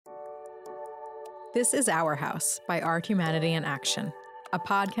This is Our House by Art, Humanity, and Action, a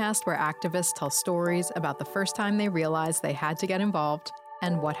podcast where activists tell stories about the first time they realized they had to get involved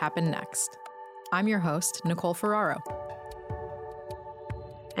and what happened next. I'm your host, Nicole Ferraro.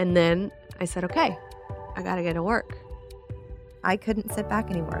 And then I said, okay, I gotta get to work. I couldn't sit back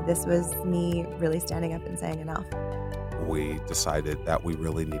anymore. This was me really standing up and saying enough. We decided that we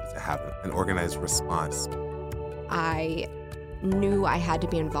really needed to have an organized response. I knew I had to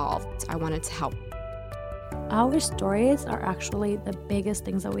be involved. I wanted to help. Our stories are actually the biggest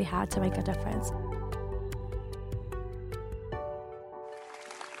things that we had to make a difference.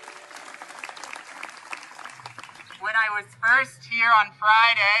 When I was first here on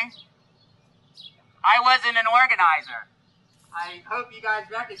Friday, I wasn't an organizer. I hope you guys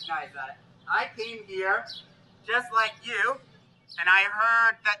recognize that. I came here just like you, and I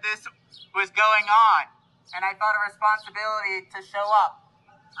heard that this was going on, and I felt a responsibility to show up.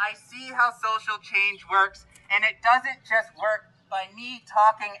 I see how social change works, and it doesn't just work by me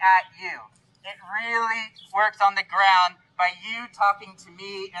talking at you. It really works on the ground by you talking to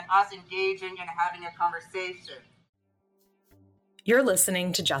me and us engaging and having a conversation. You're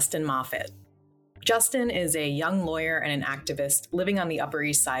listening to Justin Moffett. Justin is a young lawyer and an activist living on the Upper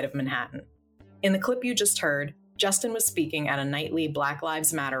East Side of Manhattan. In the clip you just heard, Justin was speaking at a nightly Black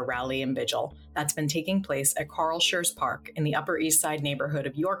Lives Matter rally and vigil that's been taking place at Carl Schurz Park in the Upper East Side neighborhood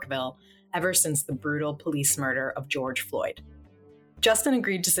of Yorkville ever since the brutal police murder of George Floyd. Justin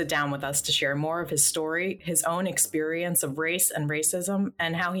agreed to sit down with us to share more of his story, his own experience of race and racism,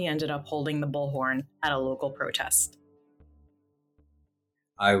 and how he ended up holding the bullhorn at a local protest.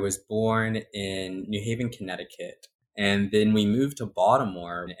 I was born in New Haven, Connecticut, and then we moved to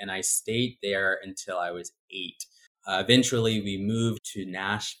Baltimore, and I stayed there until I was 8. Eventually, we moved to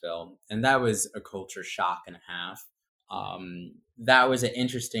Nashville, and that was a culture shock and a half. That was an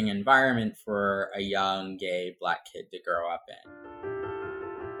interesting environment for a young, gay, Black kid to grow up in.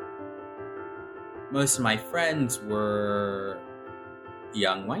 Most of my friends were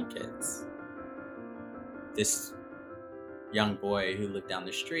young white kids. This young boy who lived down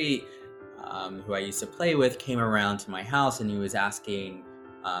the street, who I used to play with, came around to my house and he was asking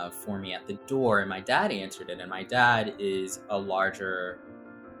for me at the door, and my dad answered it. And my dad is a larger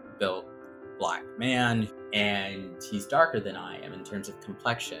built Black man, and he's darker than I am in terms of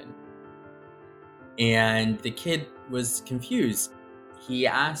complexion. And the kid was confused. He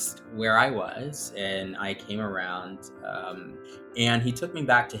asked where I was, and I came around, and he took me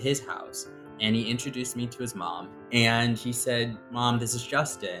back to his house. And he introduced me to his mom, and he said, "Mom, this is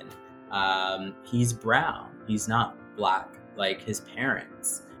Justin. He's brown. He's not Black like his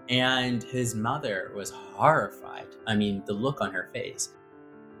parents." And his mother was horrified. I mean, the look on her face.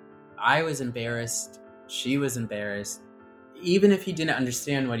 I was embarrassed. She was embarrassed. Even if he didn't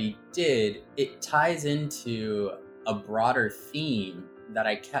understand what he did, it ties into a broader theme that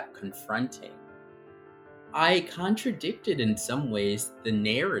I kept confronting. I contradicted in some ways the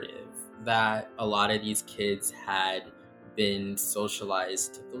narrative that a lot of these kids had been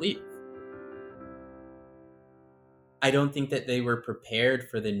socialized to believe. I don't think that they were prepared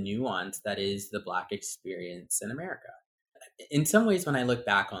for the nuance that is the Black experience in America. In some ways, when I look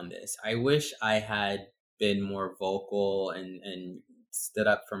back on this, I wish I had been more vocal and stood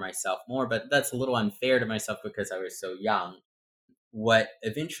up for myself more, but that's a little unfair to myself because I was so young. What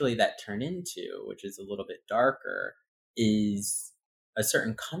eventually that turned into, which is a little bit darker, is a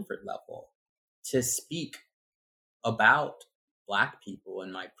certain comfort level to speak about Black people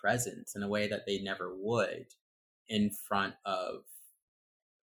in my presence in a way that they never would in front of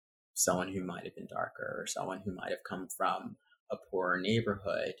someone who might have been darker or someone who might have come from a poorer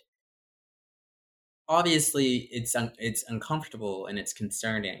neighborhood. Obviously, it's uncomfortable and it's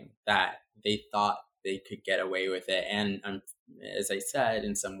concerning that they thought they could get away with it. And as I said,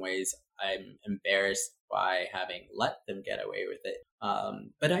 in some ways, I'm embarrassed by having let them get away with it.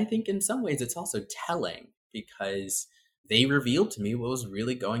 But I think in some ways it's also telling because they revealed to me what was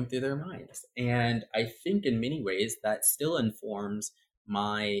really going through their minds. And I think in many ways that still informs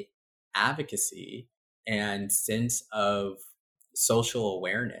my advocacy and sense of social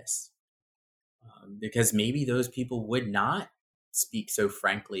awareness. Because maybe those people would not speak so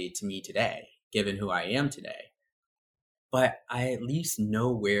frankly to me today, given who I am today. But I at least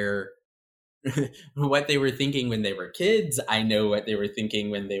know where what they were thinking when they were kids. I know what they were thinking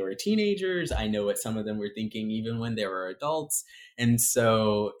when they were teenagers. I know what some of them were thinking even when they were adults. And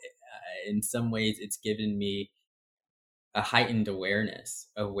so in some ways, it's given me a heightened awareness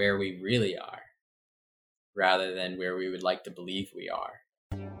of where we really are rather than where we would like to believe we are.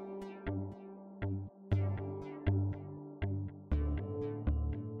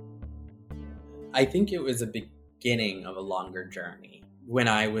 I think it was a beginning of a longer journey. When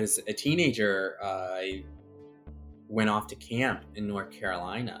I was a teenager, I went off to camp in North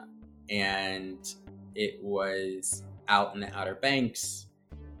Carolina, and it was out in the Outer Banks,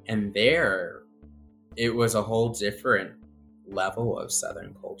 and there it was a whole different level of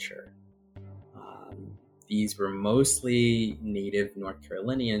Southern culture. These were mostly native North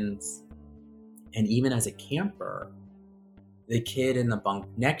Carolinians, and even as a camper, the kid in the bunk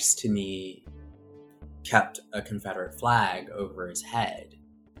next to me kept a Confederate flag over his head.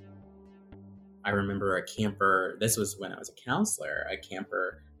 I remember a camper, this was when I was a counselor, a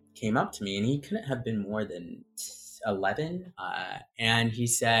camper came up to me, and he couldn't have been more than 11, and he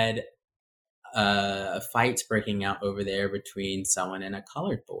said, a fight's breaking out over there between someone and a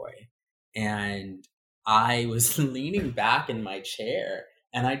colored boy. And I was leaning back in my chair,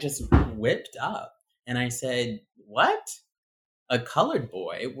 and I just whipped up, and I said, "What? A colored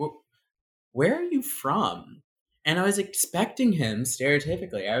boy? Where are you from?" And I was expecting him,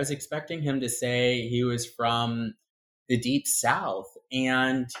 stereotypically, I was expecting him to say he was from the Deep South,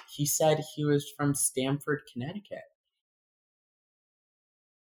 and he said he was from Stamford, Connecticut.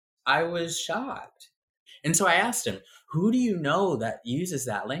 I was shocked. And so I asked him, "Who do you know that uses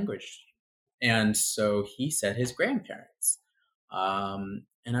that language?" And so he said his grandparents. And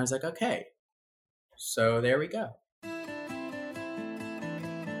I was like, okay, so there we go.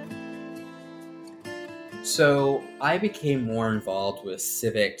 So I became more involved with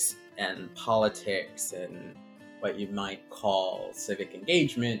civics and politics and what you might call civic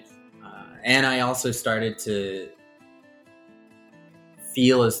engagement. And I also started to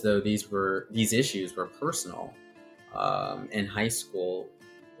feel as though these issues were personal in high school,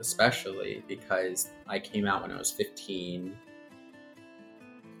 especially because I came out when I was 15.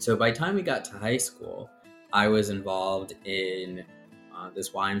 So by the time we got to high school, I was involved in this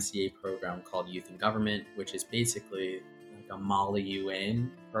YMCA program called Youth in Government, which is basically like a Molly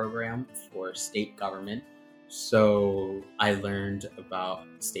UN program for state government. So I learned about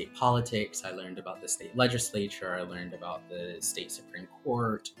state politics, I learned about the state legislature, I learned about the state Supreme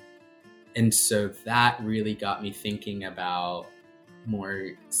Court. And so that really got me thinking about more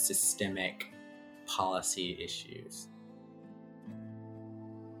systemic policy issues.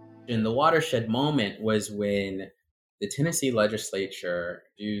 And the watershed moment was when the Tennessee legislature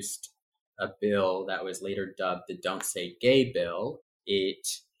introduced a bill that was later dubbed the Don't Say Gay bill. It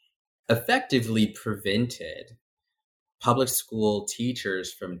effectively prevented public school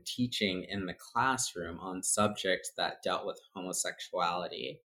teachers from teaching in the classroom on subjects that dealt with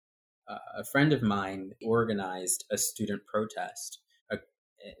homosexuality. A friend of mine organized a student protest.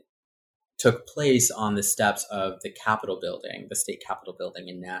 It took place on the steps of the Capitol building, the state Capitol building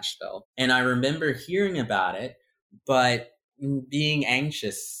in Nashville. And I remember hearing about it, but being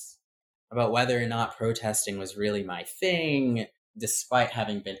anxious about whether or not protesting was really my thing. Despite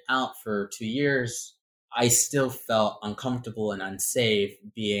having been out for 2 years, I still felt uncomfortable and unsafe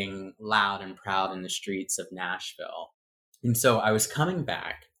being loud and proud in the streets of Nashville. And so I was coming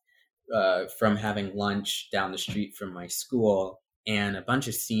back from having lunch down the street from my school, and a bunch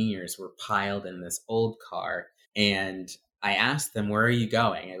of seniors were piled in this old car. And I asked them, "Where are you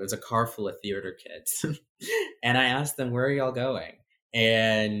going?" It was a car full of theater kids. And I asked them, "Where are y'all going?"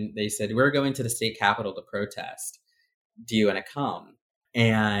 And they said, "We're going to the state capitol to protest. Do you want to come?"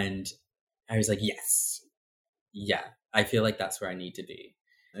 And I was like, yes. Yeah, I feel like that's where I need to be.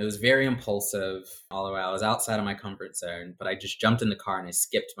 It was very impulsive, although I was outside of my comfort zone, but I just jumped in the car and I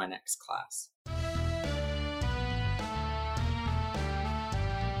skipped my next class.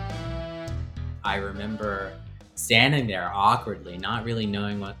 I remember standing there awkwardly, not really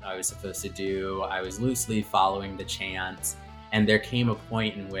knowing what I was supposed to do. I was loosely following the chants, and there came a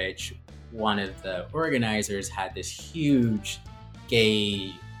point in which one of the organizers had this huge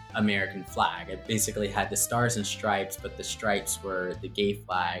gay American flag. It basically had the stars and stripes, but the stripes were the gay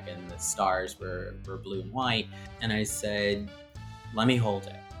flag and the stars were blue and white. And I said, "Let me hold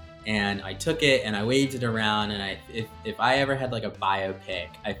it." And I took it and I waved it around. And if I ever had like a biopic,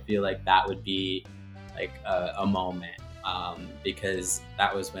 I feel like that would be like a moment, because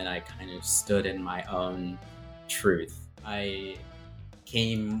that was when I kind of stood in my own truth. I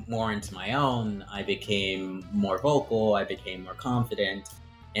came more into my own. I became more vocal. I became more confident.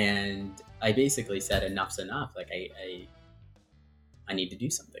 And I basically said, enough's enough. Like, I need to do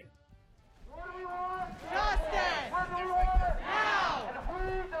something. What do we want? Justice! What do we want? Now! And if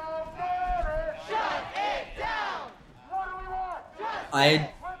we don't get it, shut it down! What do we want? Justice! I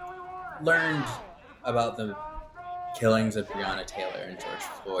had learned about the killings of Breonna Taylor and George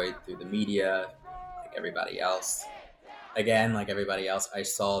Floyd through the media, like everybody else. Again, like everybody else, I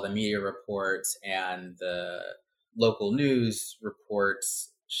saw the media reports and the local news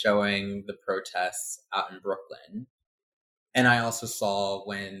reports showing the protests out in Brooklyn. And I also saw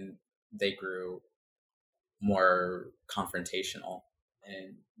when they grew more confrontational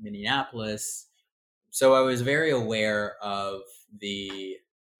in Minneapolis. So I was very aware of the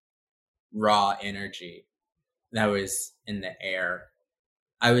raw energy that was in the air.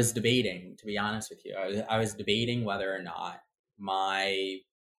 I was debating, to be honest with you, I was debating whether or not my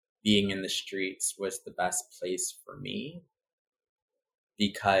being in the streets was the best place for me,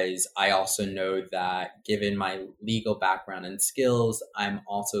 because I also know that given my legal background and skills, I'm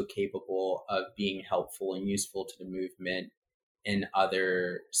also capable of being helpful and useful to the movement in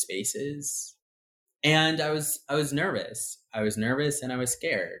other spaces. And I was nervous. I was nervous and I was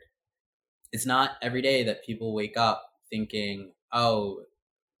scared. It's not every day that people wake up thinking, oh,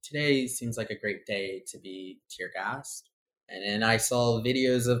 today seems like a great day to be tear gassed. And then I saw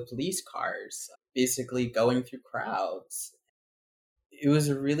videos of police cars basically going through crowds. It was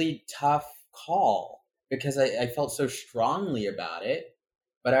a really tough call because I felt so strongly about it,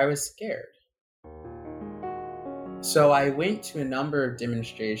 but I was scared. So I went to a number of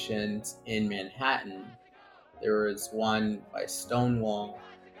demonstrations in Manhattan. There was one by Stonewall.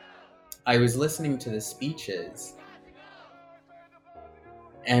 I was listening to the speeches,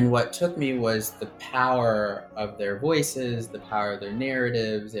 and what took me was the power of their voices, the power of their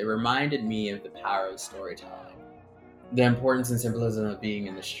narratives. It reminded me of the power of storytelling, the importance and symbolism of being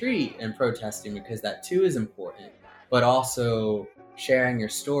in the street and protesting, because that too is important, but also sharing your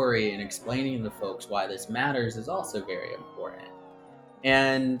story and explaining to folks why this matters is also very important.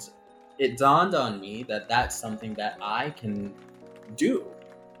 And it dawned on me that that's something that I can do.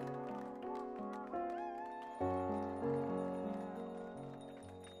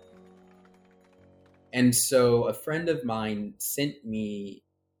 And so a friend of mine sent me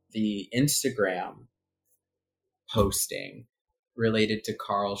the Instagram posting related to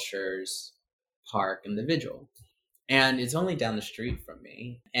Carl Schurz Park and the vigil. And it's only down the street from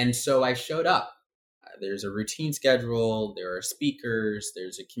me. And so I showed up. There's a routine schedule, there are speakers,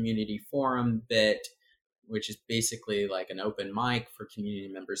 there's a community forum bit, which is basically like an open mic for community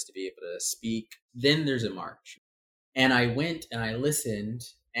members to be able to speak. Then there's a march. And I went and I listened,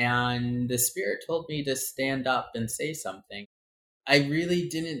 and the Spirit told me to stand up and say something. I really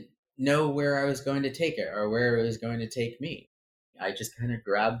didn't know where I was going to take it or where it was going to take me. I just kind of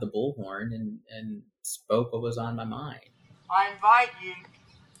grabbed the bullhorn and spoke what was on my mind. I invite you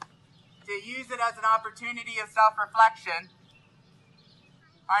to use it as an opportunity of self-reflection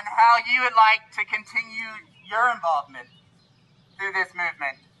on how you would like to continue your involvement through this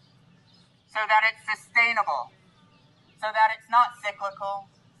movement so that it's sustainable, so that it's not cyclical,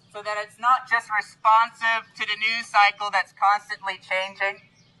 so that it's not just responsive to the news cycle that's constantly changing,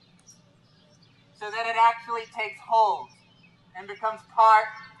 so that it actually takes hold and becomes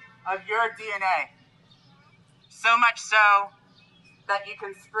part of your DNA. So much so that you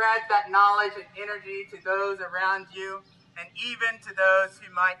can spread that knowledge and energy to those around you and even to those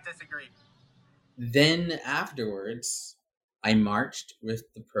who might disagree. Then afterwards, I marched with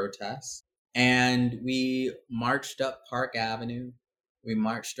the protests, and we marched up Park Avenue. We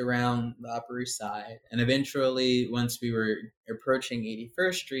marched around the Upper East Side, and eventually, once we were approaching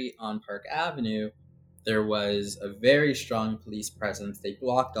 81st Street on Park Avenue, there was a very strong police presence. They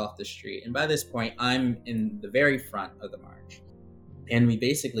blocked off the street, and by this point, I'm in the very front of the march. And we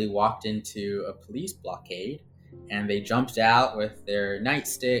basically walked into a police blockade, and they jumped out with their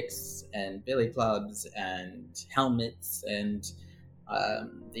nightsticks and billy clubs and helmets, and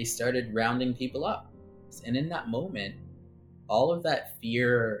they started rounding people up. And in that moment, all of that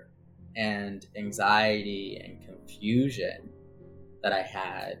fear and anxiety and confusion that I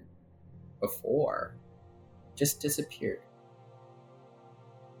had before just disappeared.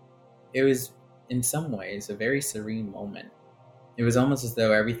 It was, in some ways, a very serene moment. It was almost as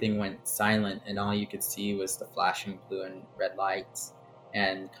though everything went silent and all you could see was the flashing blue and red lights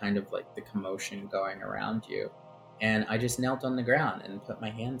and kind of like the commotion going around you. And I just knelt on the ground and put my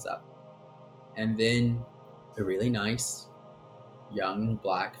hands up. And then a really nice young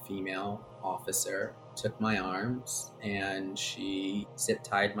black female officer took my arms and she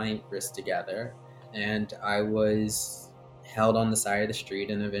zip-tied my wrists together, and I was held on the side of the street,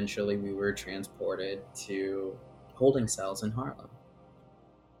 and eventually we were transported to holding cells in Harlem.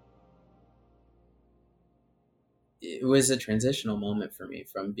 It was a transitional moment for me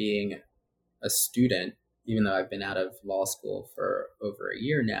from being a student, even though I've been out of law school for over a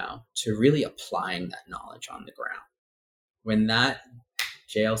year now, to really applying that knowledge on the ground. When that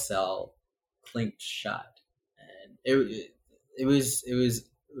jail cell clinked shut and it was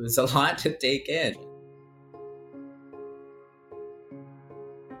a lot to take in.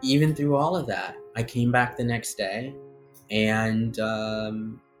 Even through all of that, I came back the next day, and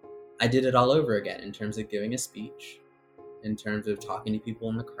I did it all over again in terms of giving a speech, in terms of talking to people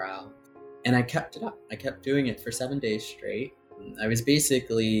in the crowd. And I kept it up. I kept doing it for 7 days straight. I was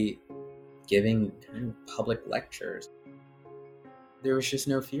basically giving kind of public lectures. There was just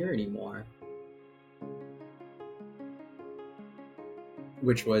no fear anymore,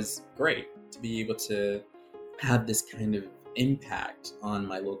 which was great to be able to have this kind of impact on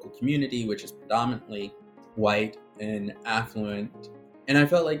my local community, which is predominantly white and affluent. And I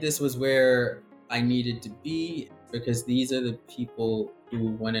felt like this was where I needed to be, because these are the people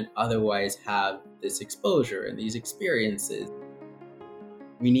who wouldn't otherwise have this exposure and these experiences.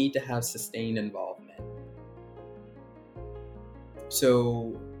 We need to have sustained involvement.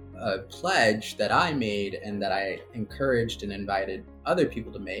 So a pledge that I made and that I encouraged and invited other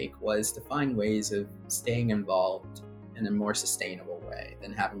people to make was to find ways of staying involved in a more sustainable way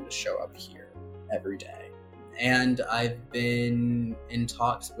than having to show up here every day. And I've been in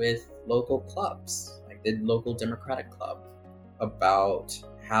talks with local clubs, like the local Democratic Club, about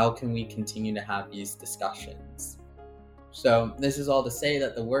how can we continue to have these discussions. So this is all to say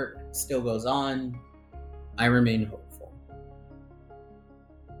that the work still goes on. I remain hopeful.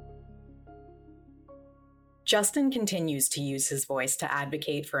 Justin continues to use his voice to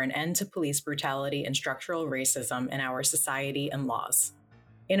advocate for an end to police brutality and structural racism in our society and laws.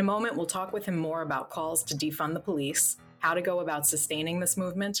 In a moment, we'll talk with him more about calls to defund the police, how to go about sustaining this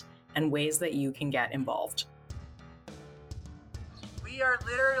movement, and ways that you can get involved. We are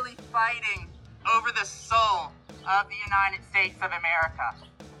literally fighting over the soul of the United States of America.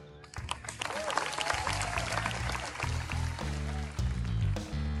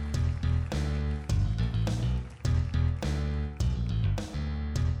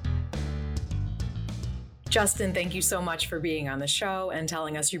 Justin, thank you so much for being on the show and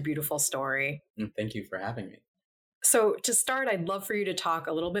telling us your beautiful story. And thank you for having me. So to start, I'd love for you to talk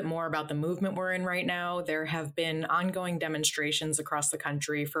a little bit more about the movement we're in right now. There have been ongoing demonstrations across the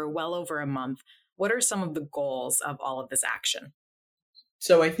country for well over a month. What are some of the goals of all of this action?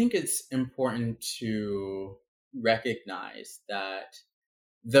 So I think it's important to recognize that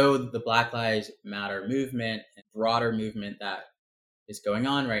though the Black Lives Matter movement and broader movement that is going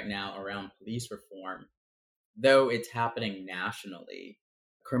on right now around police reform, though it's happening nationally,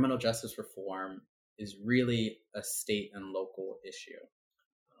 criminal justice reform is really a state and local issue.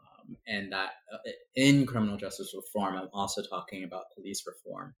 And that in criminal justice reform, I'm also talking about police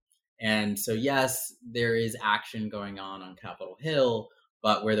reform. And so, yes, there is action going on Capitol Hill,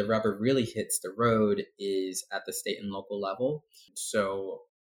 but where the rubber really hits the road is at the state and local level. So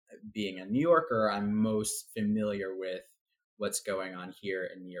being a New Yorker, I'm most familiar with what's going on here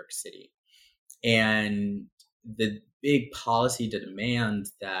in New York City. And the big policy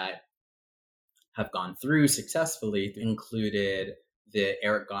demands that have gone through successfully included the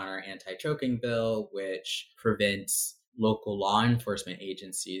Eric Garner anti-choking bill, which prevents local law enforcement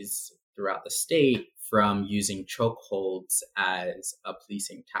agencies throughout the state from using chokeholds as a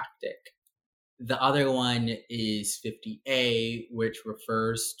policing tactic. The other one is 50A, which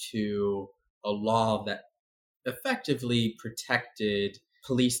refers to a law that effectively protected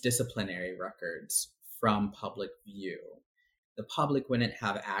police disciplinary records from public view. The public wouldn't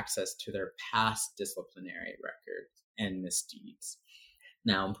have access to their past disciplinary records and misdeeds.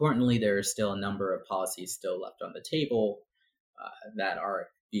 Now, importantly, there are still a number of policies still left on the table that are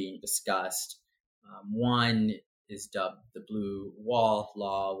being discussed. One is dubbed the Blue Wall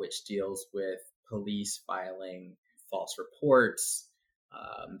Law, which deals with police filing false reports.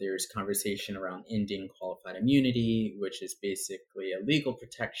 There's conversation around ending qualified immunity, which is basically a legal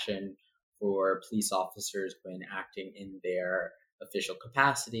protection for police officers when acting in their official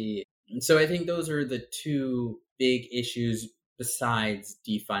capacity. And so I think those are the two big issues besides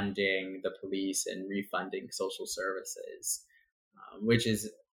defunding the police and refunding social services, which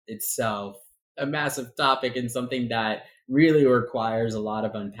is itself a massive topic and something that really requires a lot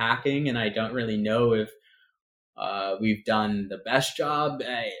of unpacking. And I don't really know if we've done the best job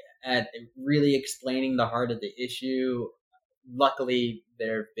at really explaining the heart of the issue. Luckily,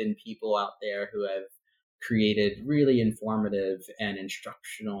 there have been people out there who have created really informative and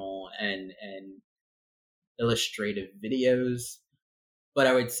instructional and illustrative videos. But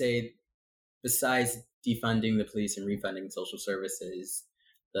I would say, besides defunding the police and refunding social services,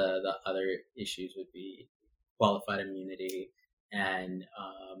 the other issues would be qualified immunity and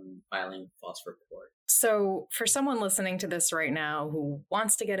filing false report. So for someone listening to this right now who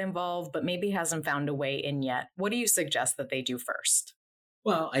wants to get involved but maybe hasn't found a way in yet, what do you suggest that they do first?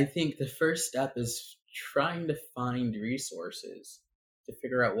 Well, I think the first step is trying to find resources to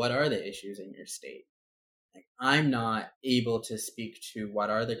figure out what are the issues in your state. Like, I'm not able to speak to what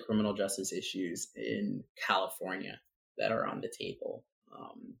are the criminal justice issues in California that are on the table.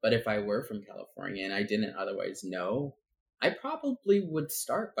 But if I were from California and I didn't otherwise know, I probably would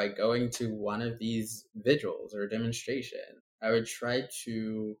start by going to one of these vigils or demonstrations. I would try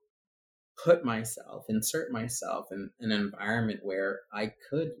to insert myself in an environment where I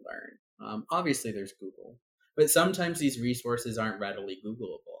could learn. Obviously, there's Google, but sometimes these resources aren't readily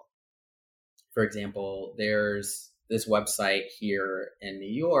Googleable. For example, there's this website here in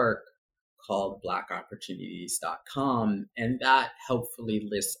New York called blackopportunities.com, and that helpfully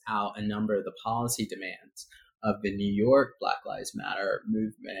lists out a number of the policy demands of the New York Black Lives Matter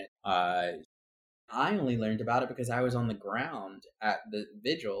movement. I only learned about it because I was on the ground at the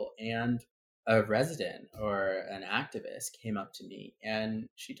vigil, and a resident or an activist came up to me and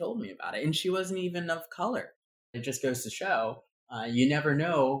she told me about it, and she wasn't even of color. It just goes to show you never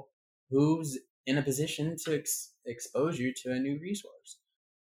know who's in a position to expose you to a new resource.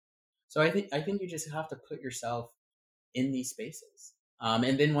 So I think you just have to put yourself in these spaces.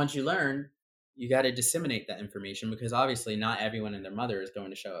 And then once you learn, you got to disseminate that information, because obviously not everyone and their mother is going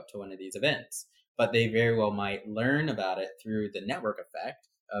to show up to one of these events, but they very well might learn about it through the network effect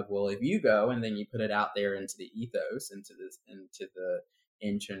of, well, if you go and then you put it out there into the ethos, into the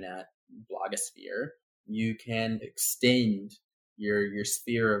internet blogosphere, you can extend your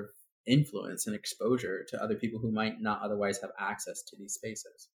sphere of influence and exposure to other people who might not otherwise have access to these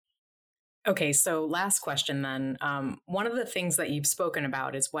spaces. Okay, so last question then. One of the things that you've spoken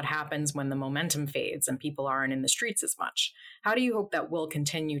about is what happens when the momentum fades and people aren't in the streets as much. How do you hope that we'll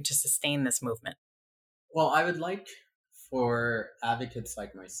continue to sustain this movement? Well, I would like for advocates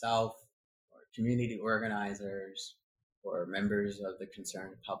like myself, or community organizers, or members of the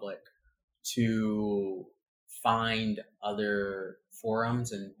concerned public to find other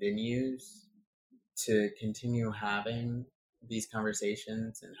forums and venues to continue having these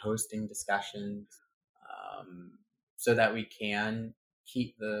conversations and hosting discussions, so that we can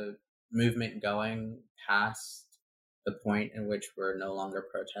keep the movement going past the point in which we're no longer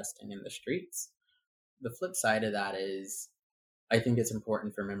protesting in the streets. The flip side of that is, I think it's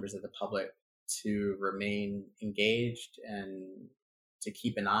important for members of the public to remain engaged and to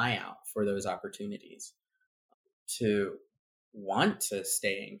keep an eye out for those opportunities, to want to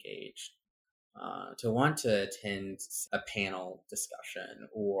stay engaged, to want to attend a panel discussion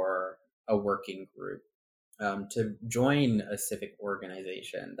or a working group, to join a civic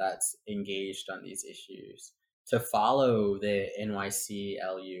organization that's engaged on these issues, to follow the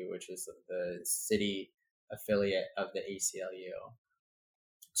NYCLU, which is the city affiliate of the ACLU.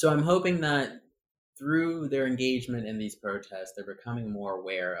 So I'm hoping that through their engagement in these protests, they're becoming more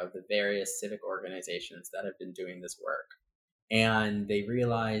aware of the various civic organizations that have been doing this work. And they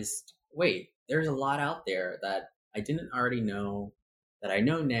realized, wait, there's a lot out there that I didn't already know, that I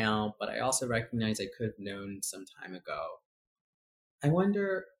know now, but I also recognize I could have known some time ago. I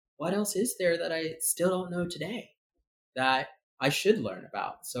wonder what else is there that I still don't know today that I should learn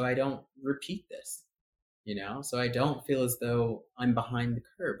about, so I don't repeat this, so I don't feel as though I'm behind the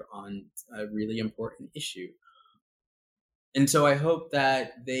curve on a really important issue. And so I hope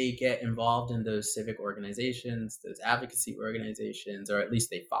that they get involved in those civic organizations, those advocacy organizations, or at least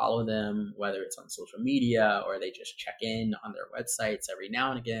they follow them, whether it's on social media or they just check in on their websites every now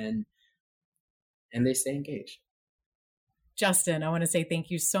and again, and they stay engaged. Justin, I want to say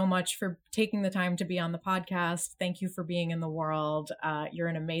thank you so much for taking the time to be on the podcast. Thank you for being in the world. You're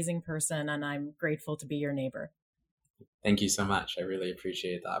an amazing person, and I'm grateful to be your neighbor. Thank you so much. I really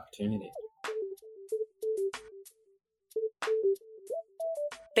appreciate the opportunity.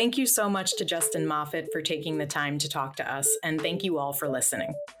 Thank you so much to Justin Moffitt for taking the time to talk to us, and thank you all for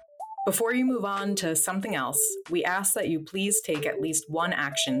listening. Before you move on to something else, we ask that you please take at least one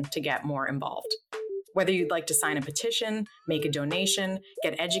action to get more involved. Whether you'd like to sign a petition, make a donation,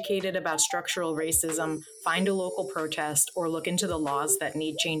 get educated about structural racism, find a local protest, or look into the laws that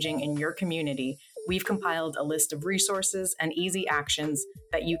need changing in your community, we've compiled a list of resources and easy actions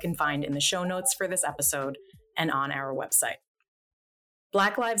that you can find in the show notes for this episode and on our website.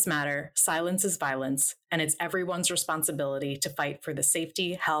 Black Lives Matter, silence is violence, and it's everyone's responsibility to fight for the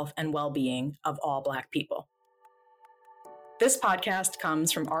safety, health, and well-being of all Black people. This podcast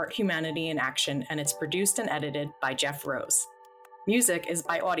comes from Art, Humanity, and Action, and it's produced and edited by Jeff Rose. Music is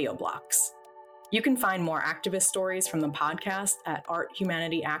by Audio Blocks. You can find more activist stories from the podcast at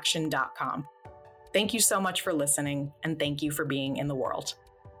arthumanityaction.com. Thank you so much for listening, and thank you for being in the world.